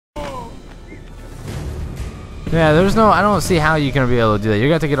Yeah, there's no... I don't see how you're going to be able to do that. You're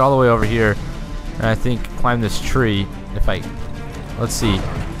going to have to get all the way over here. And I think climb this tree. If I... Let's see.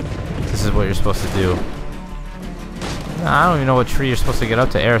 This is what you're supposed to do. I don't even know what tree you're supposed to get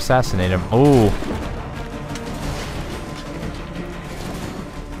up to air assassinate him. Oh.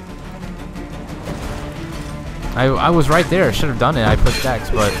 I was right there. I should have done it. I pushed X,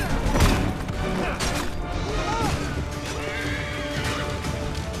 but...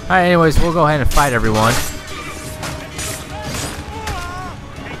 Alright, anyways, we'll go ahead and fight everyone.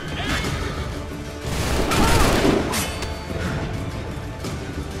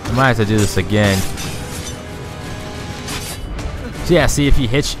 I might have to do this again. So yeah, see, if he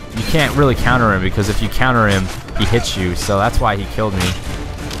hits, you can't really counter him, because if you counter him, he hits you. So that's why he killed me.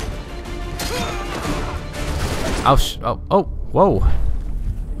 Oh, whoa. I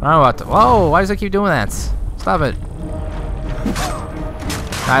don't know what whoa, why does it keep doing that? Stop it.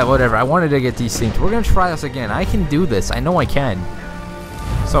 Alright, whatever. I wanted to get desynced. We're going to try this again. I can do this. I know I can.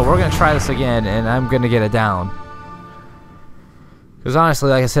 So we're going to try this again, and I'm going to get it down. Because honestly,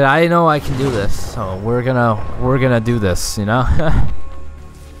 like I said, I know I can do this. So we're gonna do this, you know? I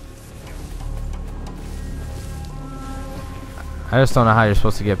just don't know how you're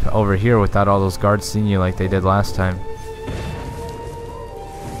supposed to get over here without all those guards seeing you like they did last time.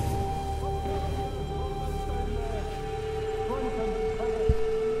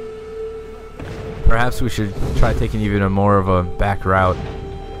 Perhaps we should try taking even more of a back route.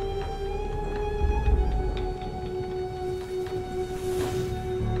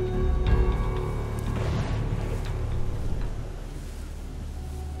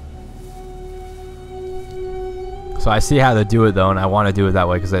 So I see how to do it though, and I want to do it that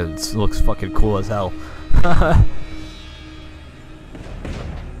way because it looks fucking cool as hell.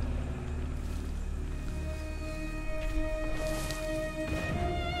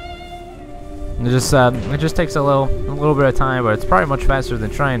 It just takes a little bit of time, but it's probably much faster than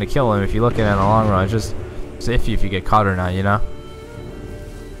trying to kill him if you look at it in the long run. It's just iffy if you get caught or not, you know.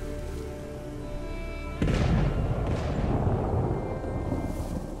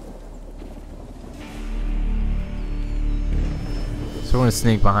 So we're gonna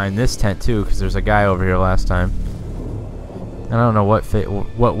sneak behind this tent too, because there's a guy over here last time. I don't know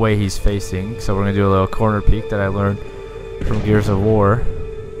what way he's facing, so we're gonna do a little corner peek that I learned from Gears of War.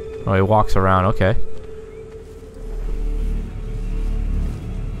 Oh, he walks around. Okay.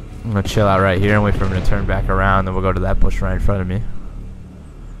 I'm gonna chill out right here and wait for him to turn back around. Then we'll go to that bush right in front of me.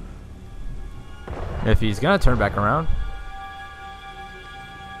 If he's gonna turn back around.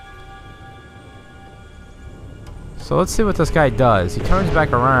 So let's see what this guy does. He turns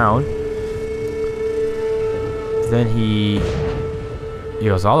back around. Then he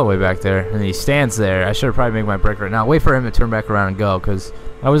goes all the way back there. And he stands there. I should probably make my break right now. Wait for him to turn back around and go, because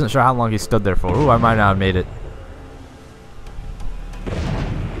I wasn't sure how long he stood there for. Ooh, I might not have made it.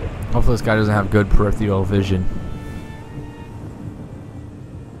 Hopefully this guy doesn't have good peripheral vision.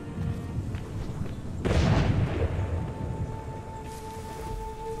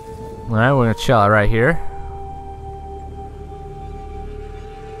 Alright, we're going to chill out right here.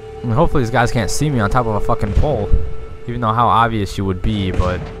 And hopefully these guys can't see me on top of a fucking pole. Even though how obvious you would be,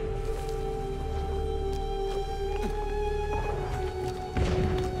 but...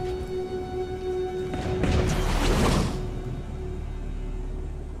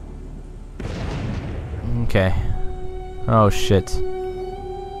 Okay. Oh shit.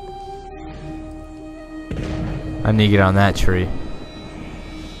 I need to get on that tree.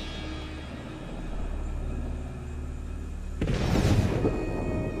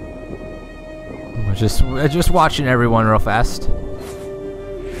 Just watching everyone real fast.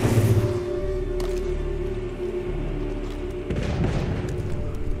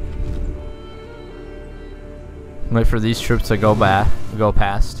 Wait for these troops to go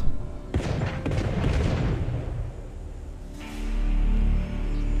past.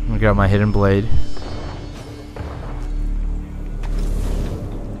 I got my hidden blade.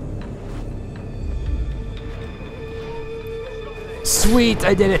 Sweet,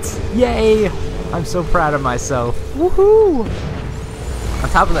 I did it! Yay! I'm so proud of myself. Woohoo! On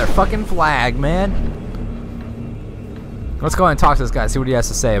top of their fucking flag, man. Let's go ahead and talk to this guy, see what he has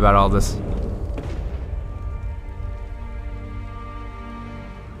to say about all this.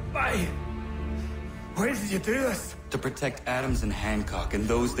 Why did you do this? To protect Adams and Hancock and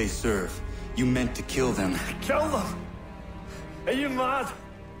those they serve. You meant to kill them. Kill them? Are you mad?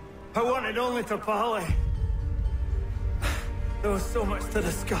 I wanted only to parley. There was so much to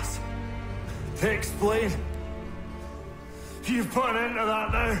discuss. To explain. You've put an end to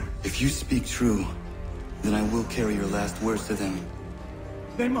that now. If you speak true, then I will carry your last words to them.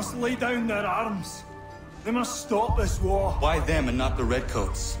 They must lay down their arms. They must stop this war. Why them and not the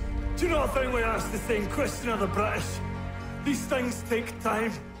Redcoats? Do you not think we asked the same question of the British? These things take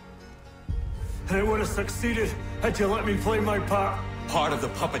time. And it would have succeeded had you let me play my part. Part of the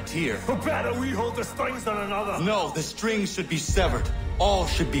puppeteer. Or better, we hold the strings on another. No, the strings should be severed. All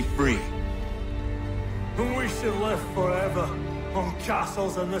should be free. And we should live forever on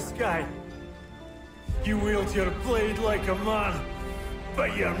castles in the sky. You wield your blade like a man,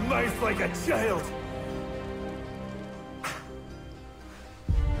 but your mouth like a child.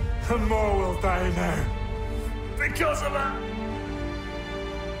 And more will die now. Because of it.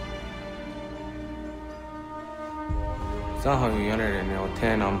 Zahayu yanere o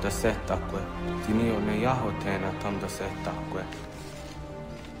tena am da setakwe. Tinio ne yaho tena tam da setakwe.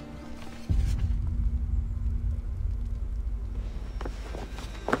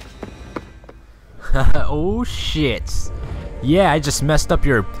 Oh shit. Yeah, I just messed up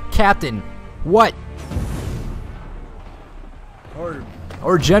your captain. What?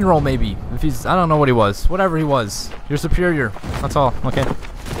 Or general maybe. If he's, I don't know what he was. Whatever he was. Your superior. That's all. Okay.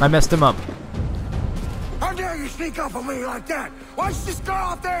 I messed him up. How dare you sneak up on me like that? Why don't you just go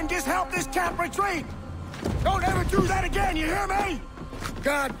out there and just help this camp retreat? Don't ever do that again, you hear me?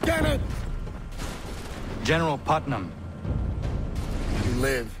 God damn it! General Putnam. You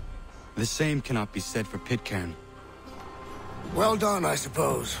live. The same cannot be said for Pitcairn. Well done, I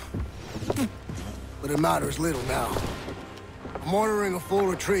suppose. But it matters little now. I'm ordering a full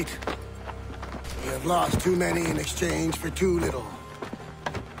retreat. We have lost too many in exchange for too little.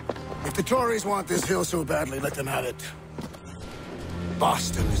 If the Tories want this hill so badly, let them have it.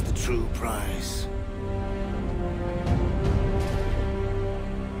 Boston is the true prize.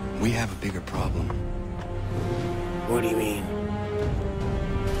 We have a bigger problem. What do you mean?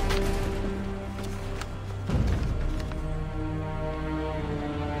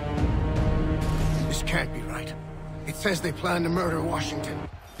 This can't be right. It says they plan to murder Washington.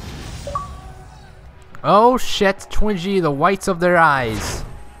 Oh shit, twingy, the whites of their eyes.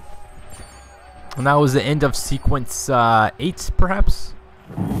 And that was the end of sequence 8, perhaps?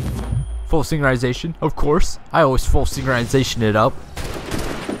 Full synchronization, of course. I always full synchronization it up.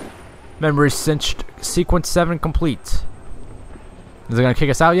 Memory cinched. Sequence 7 complete. Is it gonna kick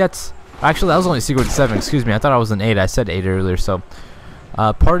us out yet? Actually, that was only sequence 7, excuse me. I thought I was an 8. I said 8 earlier, so.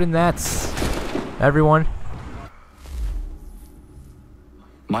 Pardon that, everyone.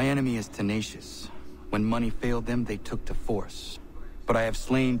 My enemy is tenacious. When money failed them, they took to force. But I have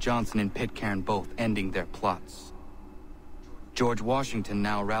slain Johnson and Pitcairn both, ending their plots. George Washington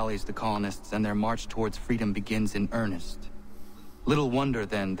now rallies the colonists, and their march towards freedom begins in earnest. Little wonder,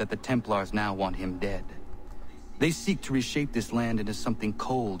 then, that the Templars now want him dead. They seek to reshape this land into something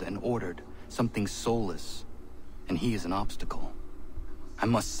cold and ordered, something soulless. And he is an obstacle. I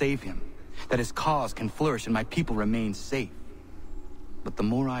must save him, that his cause can flourish and my people remain safe. But the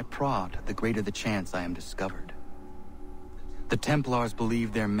more I prod, the greater the chance I am discovered. The Templars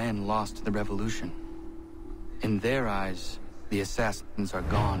believe their men lost the revolution. In their eyes, the assassins are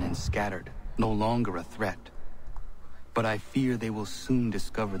gone and scattered, no longer a threat. But I fear they will soon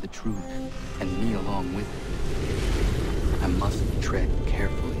discover the truth, and me along with it. I must tread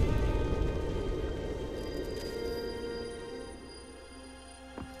carefully.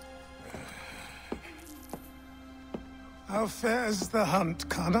 How fares the hunt,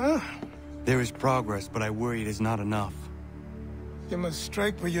 Connor? There is progress, but I worry it is not enough. You must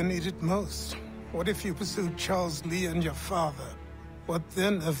strike where you need it most. What if you pursued Charles Lee and your father? What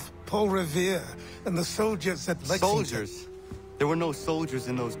then of Paul Revere and the soldiers at Lexington? Soldiers? There were no soldiers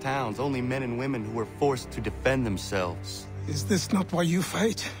in those towns, only men and women who were forced to defend themselves. Is this not why you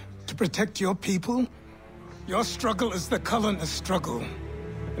fight? To protect your people? Your struggle is the colonist struggle.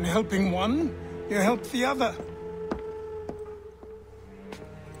 In helping one, you help the other.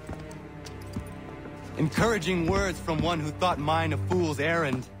 Encouraging words from one who thought mine a fool's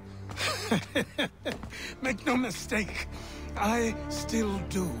errand. Make no mistake, I still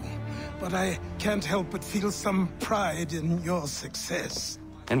do. But I can't help but feel some pride in your success.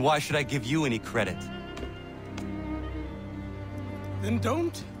 And why should I give you any credit? Then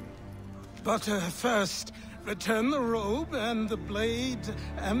don't. But first, return the robe and the blade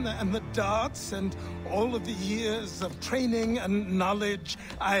and the darts and all of the years of training and knowledge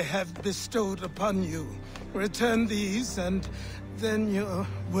I have bestowed upon you. Return these, and then your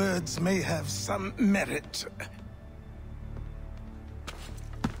words may have some merit.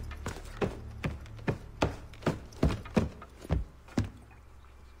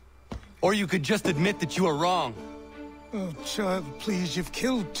 Or you could just admit that you are wrong. Oh, child, please, you've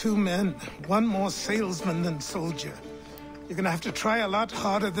killed 2 men. One more salesman than soldier. You're gonna have to try a lot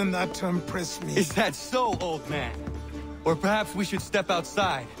harder than that to impress me. Is that so, old man? Or perhaps we should step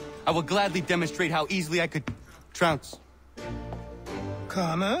outside. I will gladly demonstrate how easily I could trounce.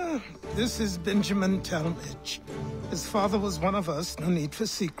 Connor, this is Benjamin Talmadge. His father was one of us, no need for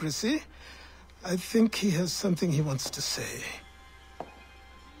secrecy. I think he has something he wants to say.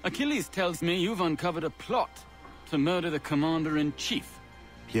 Achilles tells me you've uncovered a plot to murder the commander-in-chief.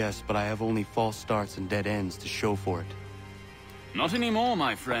 Yes, but I have only false starts and dead ends to show for it. Not anymore,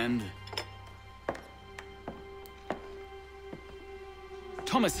 my friend.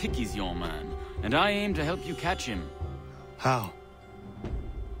 Thomas Hickey's your man, and I aim to help you catch him. How?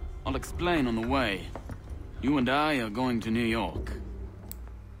 I'll explain on the way. You and I are going to New York.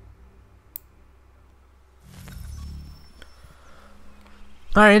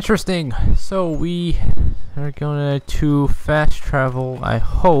 Alright, interesting. So we are going to fast travel, I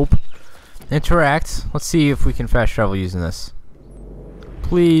hope. Interact. Let's see if we can fast travel using this.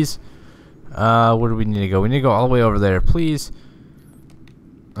 Please. Where do we need to go? We need to go all the way over there. Please.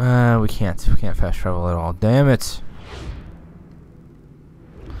 We can't. We can't fast travel at all. Damn it.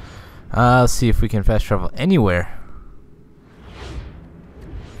 Let's see if we can fast travel anywhere.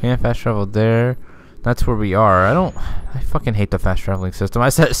 Can't fast travel there. That's where we are. I fucking hate the fast traveling system. I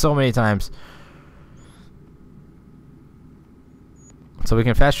said it so many times. So we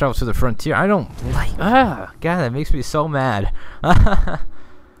can fast travel to the frontier. I don't like... God, that makes me so mad.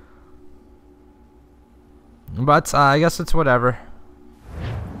 But, I guess it's whatever.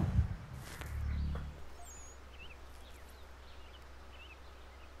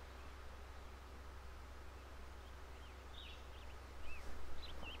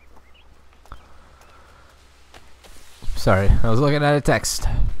 Sorry, I was looking at a text.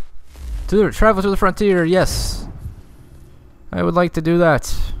 Travel to the frontier, yes. I would like to do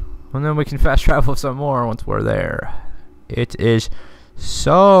that. And then we can fast travel some more once we're there. It is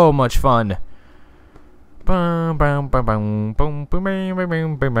so much fun. I don't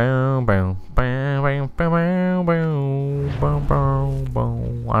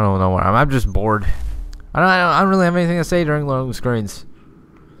know what I'm just bored. I don't really have anything to say during loading screens.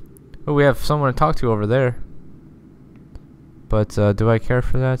 Oh, we have someone to talk to over there. But do I care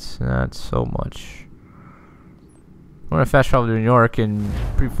for that? Not so much. I want to fast travel to New York, and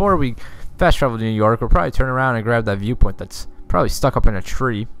before we fast travel to New York, we'll probably turn around and grab that viewpoint that's probably stuck up in a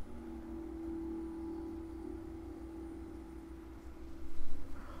tree.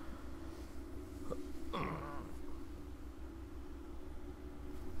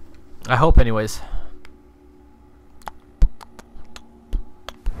 I hope, anyways.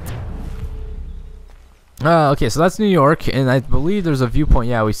 Okay, so that's New York, and I believe there's a viewpoint.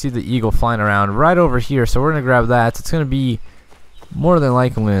 Yeah, we see the eagle flying around right over here, so we're going to grab that. It's going to be more than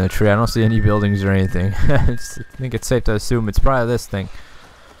likely in a tree. I don't see any buildings or anything. I think it's safe to assume it's probably this thing.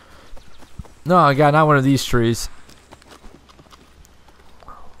 No, God, not one of these trees.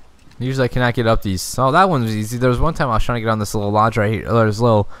 Usually I cannot get up these. Oh, that one was easy. There was one time I was trying to get on this little lodge right here. Or this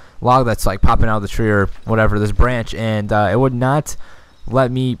little log that's like popping out of the tree or whatever, this branch, and it would not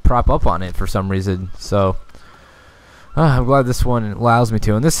let me prop up on it for some reason. So I'm glad this one allows me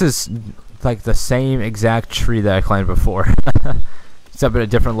to. And this is like the same exact tree that I climbed before, except at a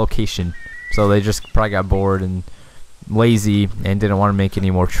different location. So they just probably got bored and lazy and didn't want to make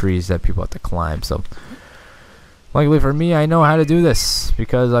any more trees that people have to climb. So luckily for me, I know how to do this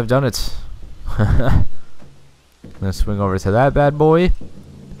because I've done it. I'm gonna swing over to that bad boy.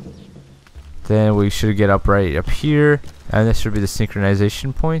 Then we should get up right up here, and this should be the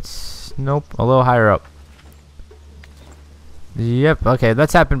synchronization points. Nope, a little higher up. Yep, okay,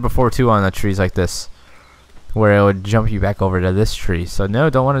 that's happened before too on the trees like this, where it would jump you back over to this tree. So no,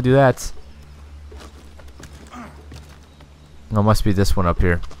 don't want to do that. Oh, must be this one up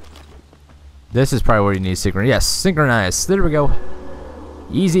here. This is probably where you need to synchronize. Yes, synchronize. There we go.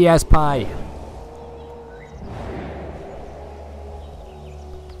 Easy as pie.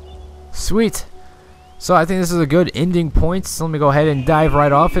 Sweet. So I think this is a good ending point. So let me go ahead and dive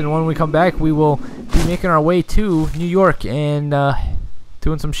right off, and when we come back we will be making our way to New York and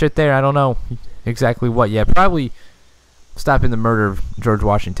doing some shit there. I don't know exactly what yet. Probably stopping the murder of George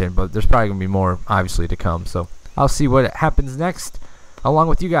Washington, but there's probably going to be more obviously to come. So I'll see what happens next along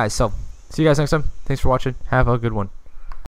with you guys. So see you guys next time. Thanks for watching. Have a good one.